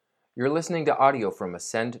You're listening to audio from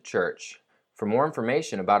Ascend Church. For more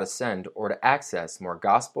information about Ascend or to access more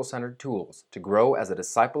gospel-centered tools to grow as a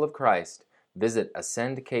disciple of Christ, visit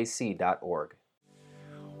ascendkc.org.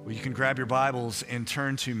 Well, you can grab your Bibles and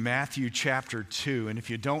turn to Matthew chapter 2. And if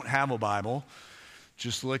you don't have a Bible,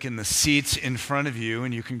 just look in the seats in front of you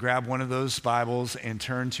and you can grab one of those Bibles and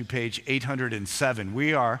turn to page 807.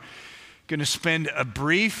 We are going to spend a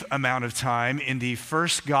brief amount of time in the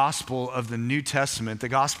first gospel of the New Testament, the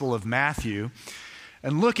Gospel of Matthew,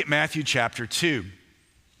 and look at Matthew chapter 2.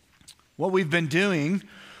 What we've been doing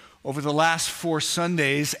over the last 4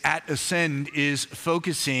 Sundays at Ascend is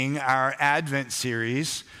focusing our Advent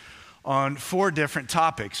series on 4 different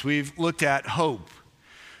topics. We've looked at hope,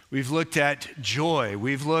 we've looked at joy,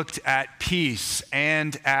 we've looked at peace,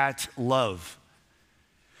 and at love.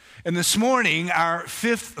 And this morning, our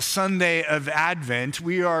 5th Sunday of Advent,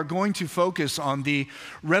 we are going to focus on the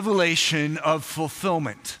revelation of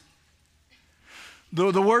fulfillment.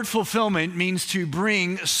 The word fulfillment means to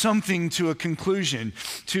bring something to a conclusion,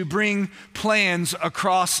 to bring plans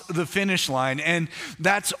across the finish line. And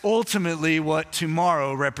that's ultimately what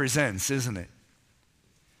tomorrow represents, isn't it?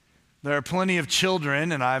 There are plenty of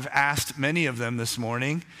children, and I've asked many of them this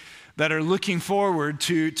morning, that are looking forward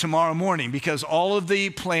to tomorrow morning because all of the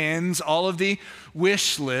plans, all of the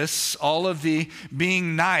wish lists, all of the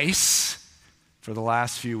being nice for the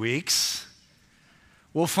last few weeks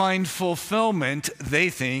will find fulfillment, they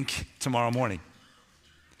think, tomorrow morning.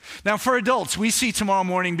 Now, for adults, we see tomorrow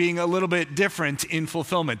morning being a little bit different in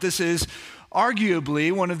fulfillment. This is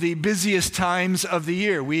arguably one of the busiest times of the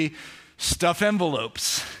year. We stuff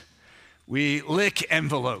envelopes. We lick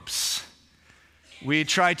envelopes. We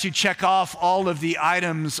try to check off all of the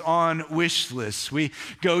items on wish lists. We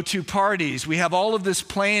go to parties. We have all of this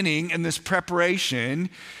planning and this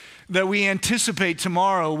preparation that we anticipate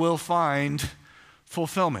tomorrow will find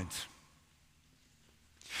fulfillment.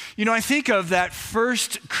 You know, I think of that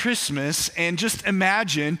first Christmas and just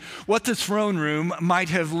imagine what the throne room might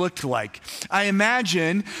have looked like. I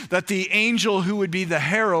imagine that the angel who would be the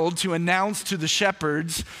herald to announce to the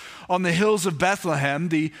shepherds on the hills of Bethlehem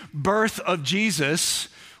the birth of Jesus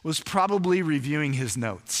was probably reviewing his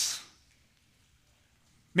notes.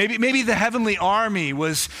 Maybe the heavenly army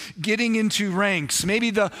was getting into ranks. Maybe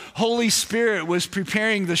the Holy Spirit was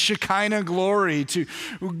preparing the Shekinah glory to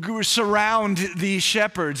surround the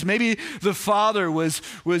shepherds. Maybe the Father was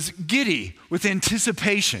giddy with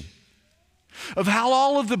anticipation of how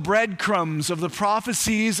all of the breadcrumbs of the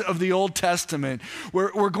prophecies of the Old Testament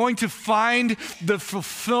were going to find the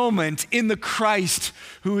fulfillment in the Christ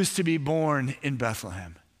who is to be born in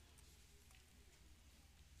Bethlehem.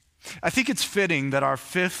 I think it's fitting that our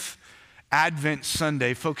 5th Advent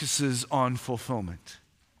Sunday focuses on fulfillment.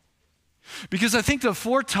 Because I think the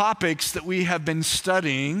 4 topics that we have been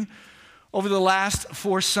studying over the last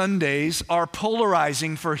 4 Sundays are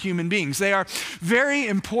polarizing for human beings. They are very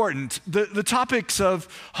important. The topics of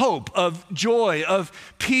hope, of joy, of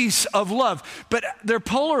peace, of love. But they're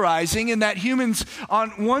polarizing in that humans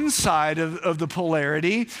on one side of the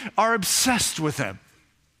polarity are obsessed with them.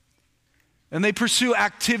 And they pursue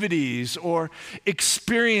activities or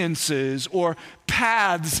experiences or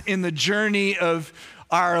paths in the journey of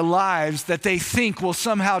our lives that they think will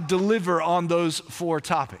somehow deliver on those 4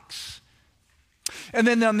 topics. And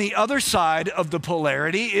then on the other side of the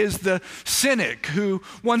polarity is the cynic who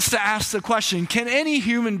wants to ask the question, can any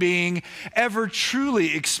human being ever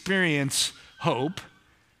truly experience hope,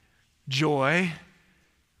 joy,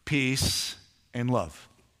 peace, and love?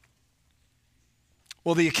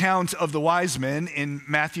 Well, the account of the wise men in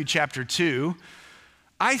Matthew chapter 2,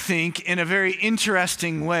 I think in a very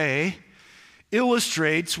interesting way,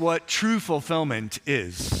 illustrates what true fulfillment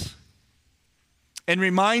is. And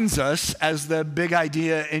reminds us, as the big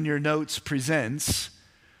idea in your notes presents,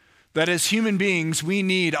 that as human beings, we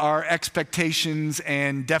need our expectations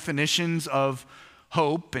and definitions of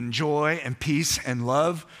hope and joy and peace and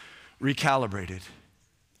love recalibrated.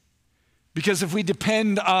 Because if we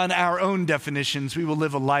depend on our own definitions, we will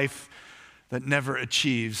live a life that never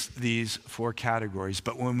achieves these 4 categories.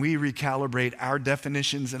 But when we recalibrate our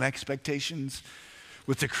definitions and expectations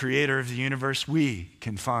with the creator of the universe, we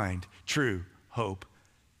can find true hope,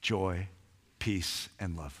 joy, peace,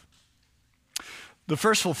 and love. The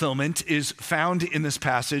first fulfillment is found in this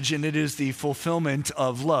passage, and it is the fulfillment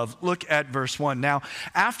of love. Look at verse 1. Now,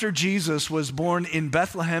 after Jesus was born in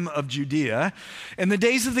Bethlehem of Judea, in the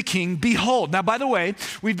days of the king, behold. Now, by the way,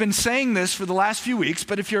 we've been saying this for the last few weeks,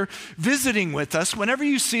 but if you're visiting with us, whenever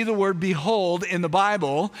you see the word behold in the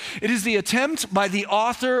Bible, it is the attempt by the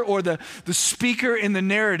author or the speaker in the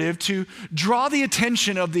narrative to draw the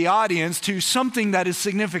attention of the audience to something that is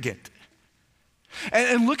significant.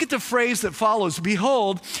 And look at the phrase that follows.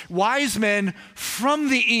 Behold, wise men from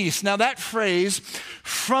the east. Now that phrase,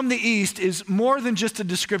 from the east, is more than just a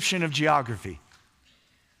description of geography.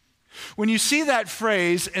 When you see that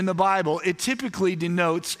phrase in the Bible, it typically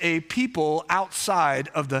denotes a people outside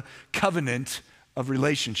of the covenant of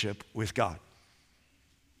relationship with God.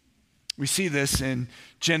 We see this in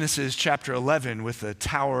Genesis chapter 11 with the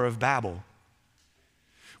Tower of Babel.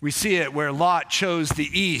 We see it where Lot chose the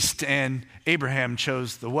east and Abraham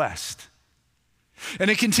chose the west. And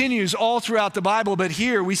it continues all throughout the Bible, but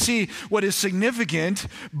here we see what is significant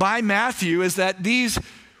by Matthew is that these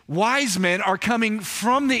wise men are coming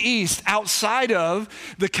from the east, outside of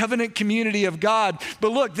the covenant community of God.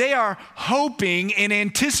 But look, they are hoping and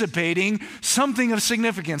anticipating something of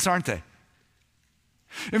significance, aren't they?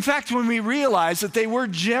 In fact, when we realize that they were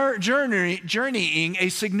journeying a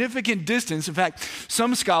significant distance, in fact,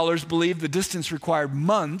 some scholars believe the distance required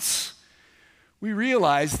months, we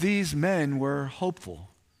realize these men were hopeful.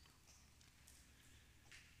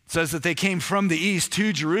 It says that they came from the east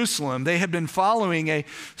to Jerusalem. They had been following a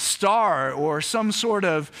star or some sort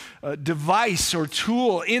of device or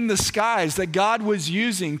tool in the skies that God was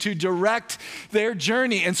using to direct their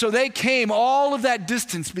journey. And so they came all of that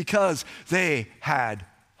distance because they had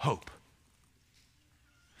hope.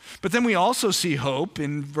 But then we also see hope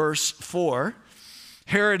in verse 4.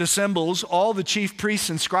 Herod assembles all the chief priests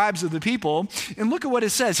and scribes of the people. And look at what it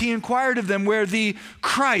says. He inquired of them where the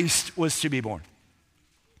Christ was to be born.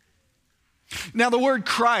 Now, the word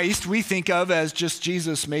Christ we think of as just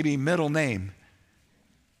Jesus' maybe middle name.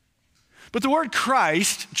 But the word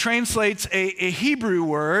Christ translates a Hebrew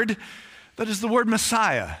word that is the word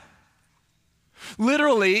Messiah.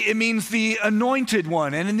 Literally, it means the anointed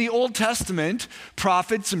one. And in the Old Testament,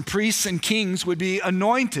 prophets and priests and kings would be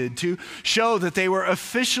anointed to show that they were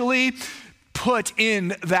officially put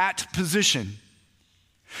in that position.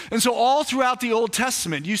 And so all throughout the Old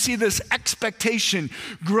Testament, you see this expectation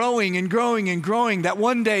growing and growing and growing that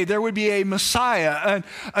one day there would be a Messiah, an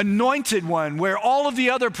anointed one, where all of the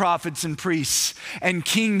other prophets and priests and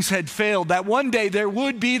kings had failed, that one day there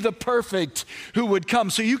would be the perfect who would come.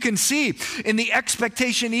 So you can see in the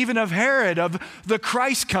expectation even of Herod of the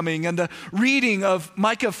Christ coming and the reading of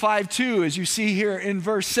Micah 5:2, as you see here in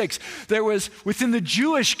verse 6, there was within the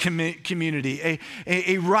Jewish community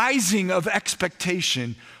a rising of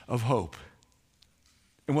expectation of hope.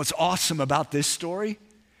 And what's awesome about this story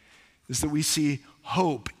is that we see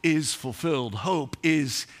hope is fulfilled, hope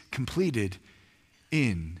is completed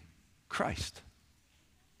in Christ.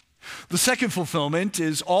 The second fulfillment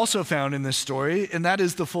is also found in this story, and that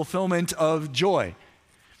is the fulfillment of joy.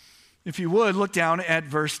 If you would, look down at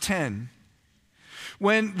verse 10.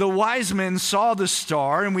 When the wise men saw the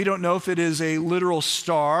star, and we don't know if it is a literal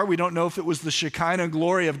star, we don't know if it was the Shekinah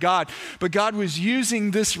glory of God, but God was using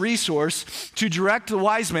this resource to direct the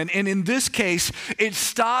wise men. And in this case, it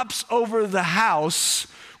stops over the house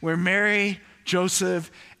where Mary, Joseph,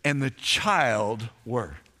 and the child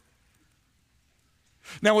were.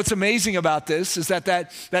 Now, what's amazing about this is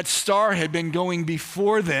that star had been going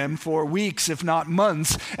before them for weeks, if not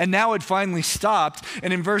months, and now it finally stopped.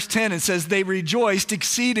 And in verse 10, it says, they rejoiced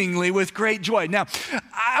exceedingly with great joy. Now,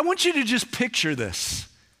 I want you to just picture this.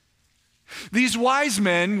 These wise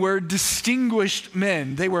men were distinguished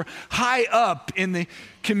men. They were high up in the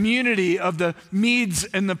community of the Medes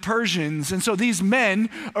and the Persians. And so these men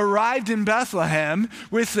arrived in Bethlehem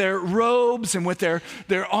with their robes and with their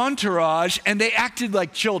entourage, and they acted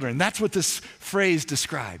like children. That's what this phrase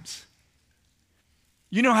describes.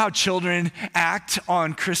 You know how children act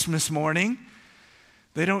on Christmas morning?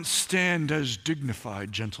 They don't stand as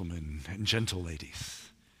dignified gentlemen and gentle ladies.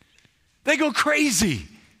 They go crazy.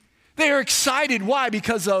 They are excited. Why?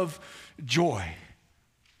 Because of joy.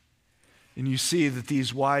 And you see that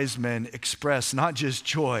these wise men express not just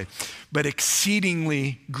joy, but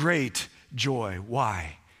exceedingly great joy.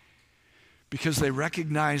 Why? Because they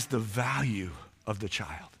recognize the value of the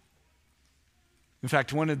child. In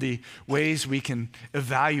fact, one of the ways we can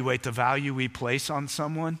evaluate the value we place on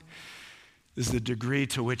someone is the degree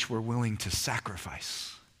to which we're willing to sacrifice.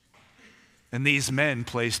 And these men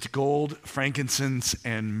placed gold, frankincense,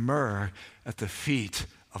 and myrrh at the feet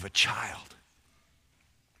of a child.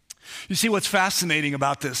 You see, what's fascinating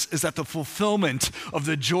about this is that the fulfillment of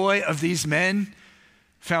the joy of these men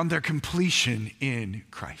found their completion in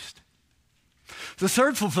Christ. The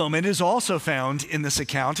third fulfillment is also found in this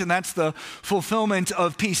account, and that's the fulfillment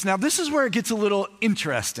of peace. Now, this is where it gets a little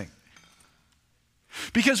interesting.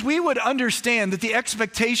 Because we would understand that the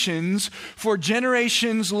expectations for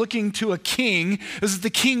generations looking to a king is that the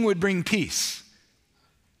king would bring peace.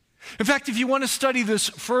 In fact, if you want to study this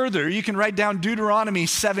further, you can write down Deuteronomy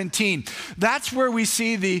 17. That's where we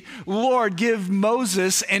see the Lord give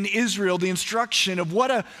Moses and Israel the instruction of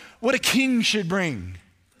what a king should bring.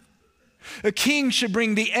 A king should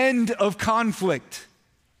bring the end of conflict.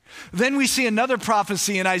 Then we see another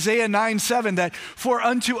prophecy in Isaiah 9:7 that for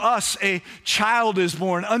unto us a child is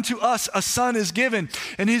born, unto us a son is given,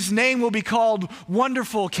 and his name will be called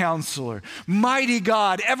Wonderful Counselor, Mighty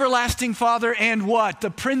God, Everlasting Father, and what?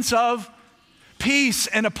 The Prince of Peace.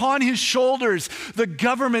 And upon his shoulders the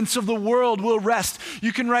governments of the world will rest.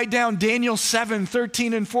 You can write down Daniel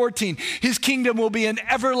 7:13 and 14. His kingdom will be an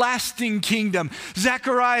everlasting kingdom.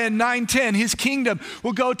 Zechariah 9:10, his kingdom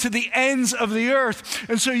will go to the ends of the earth.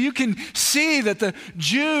 And so you can see that the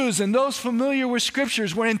Jews and those familiar with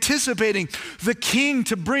scriptures were anticipating the king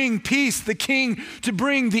to bring peace, the king to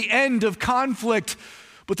bring the end of conflict.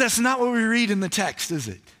 But that's not what we read in the text, is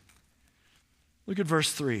it? Look at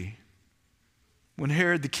verse 3. When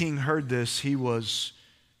Herod the king heard this, he was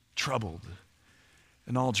troubled,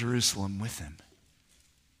 and all Jerusalem with him.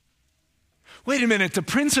 Wait a minute, the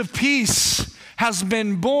Prince of Peace has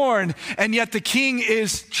been born, and yet the king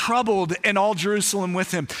is troubled, and all Jerusalem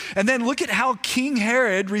with him. And then look at how King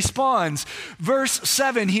Herod responds. Verse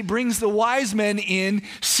 7, he brings the wise men in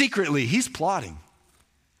secretly. He's plotting.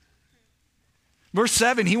 Verse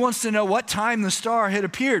 7, he wants to know what time the star had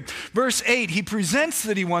appeared. Verse 8, he presents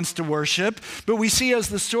that he wants to worship, but we see as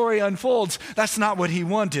the story unfolds, that's not what he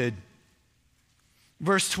wanted.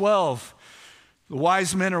 Verse 12, the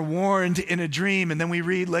wise men are warned in a dream, and then we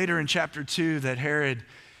read later in chapter 2 that Herod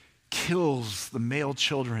kills the male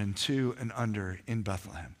children 2 and under in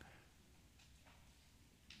Bethlehem.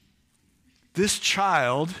 This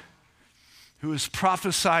child, who is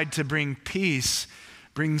prophesied to bring peace,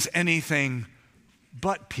 brings anything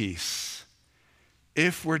but peace,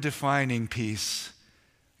 if we're defining peace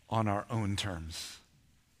on our own terms.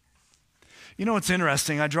 You know what's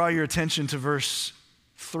interesting? I draw your attention to verse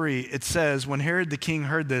 3. It says, when Herod the king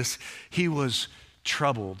heard this, he was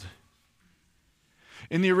troubled.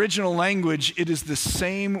 In the original language, it is the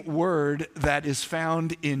same word that is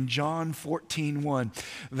found in John 14:1.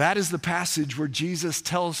 That is the passage where Jesus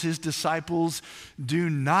tells his disciples, do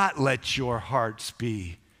not let your hearts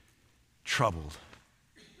be troubled.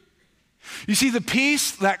 You see, the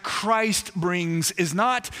peace that Christ brings is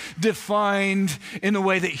not defined in the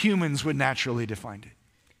way that humans would naturally define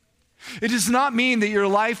it. It does not mean that your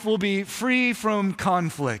life will be free from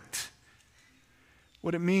conflict.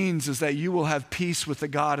 What it means is that you will have peace with the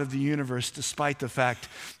God of the universe despite the fact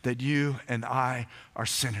that you and I are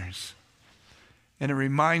sinners. And it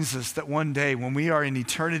reminds us that one day when we are in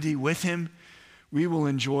eternity with him, we will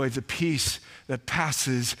enjoy the peace that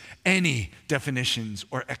passes any definitions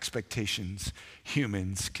or expectations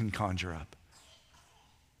humans can conjure up.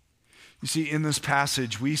 You see, in this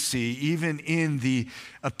passage, we see, even in the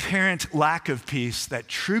apparent lack of peace, that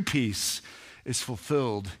true peace is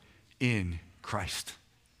fulfilled in Christ.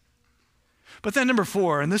 But then number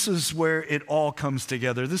 4, and this is where it all comes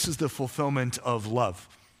together, this is the fulfillment of love.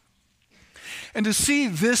 And to see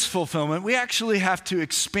this fulfillment, we actually have to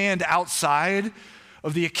expand outside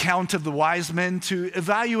of the account of the wise men to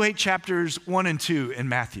evaluate chapters 1 and 2 in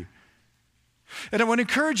Matthew. And I want to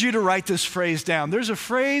encourage you to write this phrase down. There's a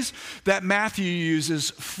phrase that Matthew uses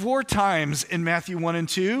 4 times in Matthew 1 and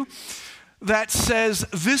 2 that says,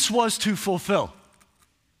 this was to fulfill.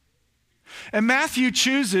 And Matthew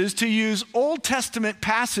chooses to use Old Testament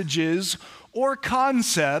passages or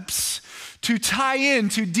concepts to tie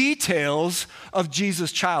into details of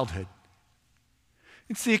Jesus' childhood.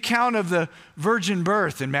 It's the account of the virgin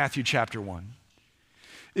birth in Matthew chapter 1.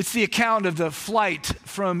 It's the account of the flight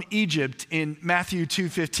from Egypt in Matthew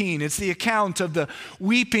 2:15. It's the account of the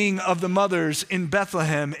weeping of the mothers in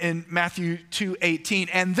Bethlehem in Matthew 2:18.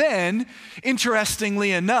 And then,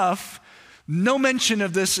 interestingly enough, no mention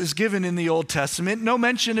of this is given in the Old Testament. No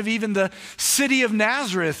mention of even the city of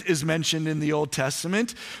Nazareth is mentioned in the Old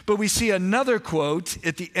Testament. But we see another quote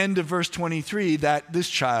at the end of verse 23 that this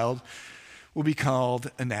child will be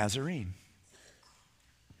called a Nazarene.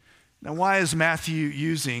 Now, why is Matthew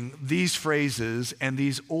using these phrases and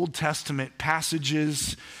these Old Testament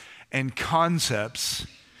passages and concepts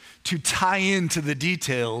to tie into the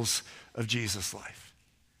details of Jesus' life?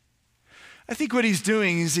 I think what he's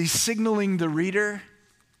doing is he's signaling the reader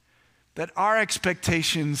that our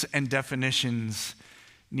expectations and definitions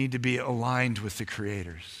need to be aligned with the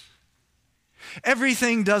Creator's.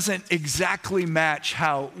 Everything doesn't exactly match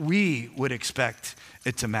how we would expect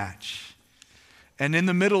it to match. And in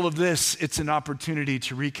the middle of this, it's an opportunity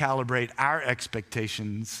to recalibrate our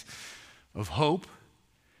expectations of hope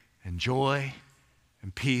and joy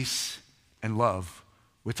and peace and love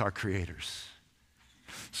with our Creators.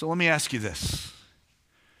 So let me ask you this.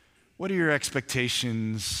 What are your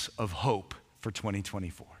expectations of hope for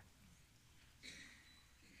 2024?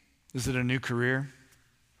 Is it a new career?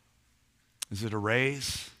 Is it a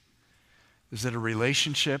raise? Is it a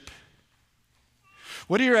relationship?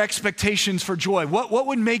 What are your expectations for joy? What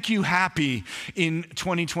would make you happy in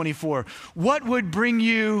 2024? What would bring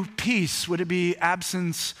you peace? Would it be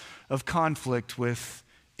absence of conflict with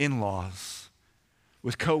in-laws,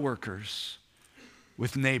 with coworkers,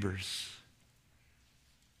 with neighbors?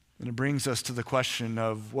 And it brings us to the question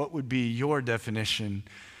of what would be your definition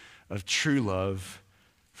of true love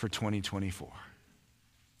for 2024?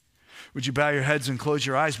 Would you bow your heads and close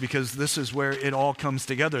your eyes, because this is where it all comes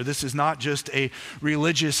together. This is not just a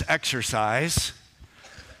religious exercise.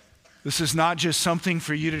 This is not just something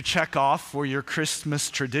for you to check off for your Christmas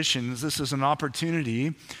traditions. This is an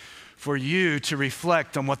opportunity for you to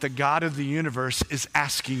reflect on what the God of the universe is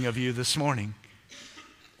asking of you this morning.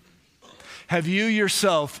 Have you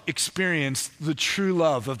yourself experienced the true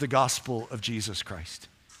love of the gospel of Jesus Christ?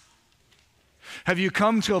 Have you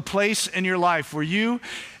come to a place in your life where you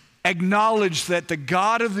acknowledge that the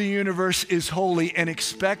God of the universe is holy and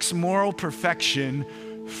expects moral perfection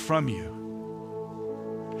from you?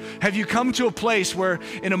 Have you come to a place where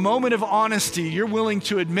in a moment of honesty, you're willing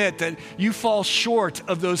to admit that you fall short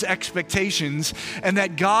of those expectations and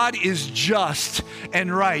that God is just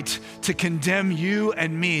and right to condemn you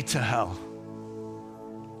and me to hell?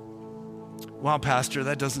 Wow, Pastor,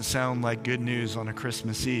 that doesn't sound like good news on a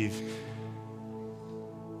Christmas Eve.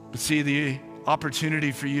 But see, the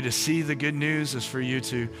opportunity for you to see the good news is for you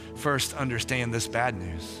to first understand this bad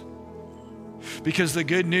news. Because the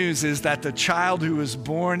good news is that the child who was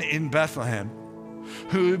born in Bethlehem,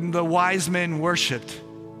 whom the wise men worshiped,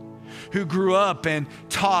 who grew up and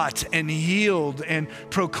taught and healed and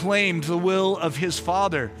proclaimed the will of his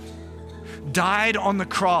Father, died on the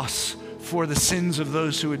cross for the sins of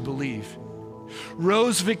those who would believe,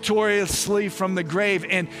 rose victoriously from the grave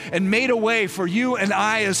and made a way for you and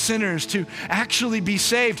I as sinners to actually be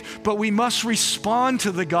saved. But we must respond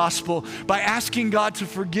to the gospel by asking God to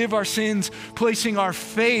forgive our sins, placing our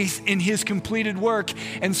faith in his completed work,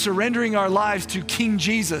 and surrendering our lives to King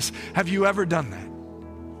Jesus. Have you ever done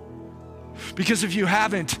that? Because if you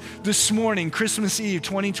haven't, this morning, Christmas Eve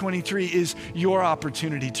 2023 is your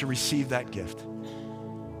opportunity to receive that gift.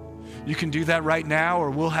 You can do that right now, or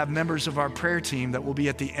we'll have members of our prayer team that will be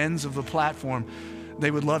at the ends of the platform. They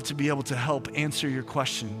would love to be able to help answer your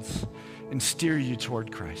questions and steer you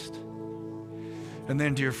toward Christ. And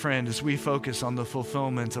then, dear friend, as we focus on the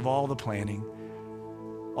fulfillment of all the planning,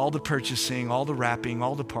 all the purchasing, all the wrapping,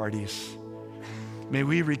 all the parties, may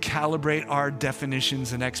we recalibrate our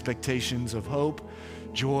definitions and expectations of hope,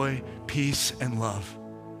 joy, peace, and love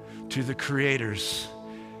to the Creator's,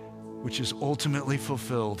 which is ultimately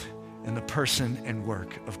fulfilled in the person and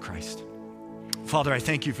work of Christ. Father, I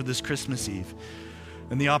thank you for this Christmas Eve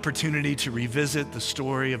and the opportunity to revisit the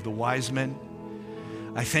story of the wise men.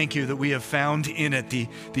 I thank you that we have found in it the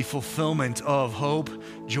fulfillment of hope,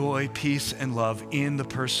 joy, peace, and love in the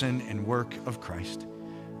person and work of Christ.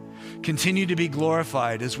 Continue to be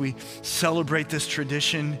glorified as we celebrate this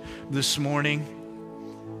tradition this morning.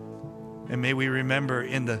 And may we remember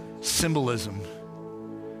in the symbolism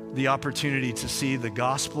the opportunity to see the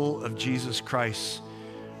gospel of Jesus Christ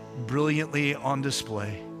brilliantly on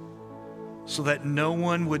display, so that no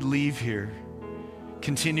one would leave here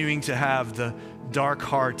continuing to have the dark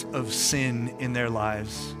heart of sin in their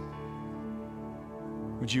lives.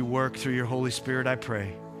 Would you work through your Holy Spirit, I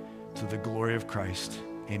pray, to the glory of Christ.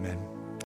 Amen.